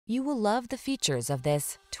You will love the features of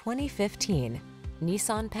this 2015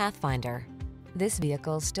 Nissan Pathfinder. This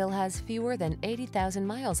vehicle still has fewer than 80,000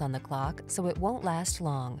 miles on the clock, so it won't last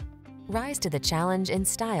long. Rise to the challenge in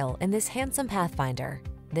style in this handsome Pathfinder.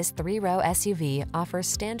 This 3-row SUV offers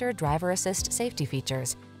standard driver assist safety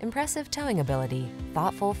features, impressive towing ability,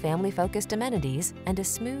 thoughtful family-focused amenities, and a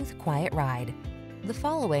smooth, quiet ride. The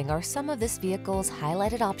following are some of this vehicle's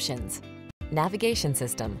highlighted options: navigation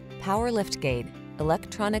system, power liftgate,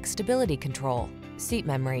 electronic stability control, seat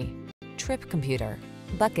memory, trip computer,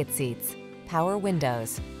 bucket seats, power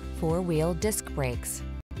windows, 4-wheel disc brakes,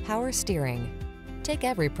 power steering. Take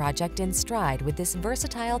every project in stride with this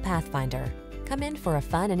versatile Pathfinder. Come in for a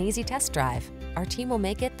fun and easy test drive. Our team will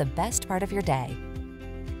make it the best part of your day.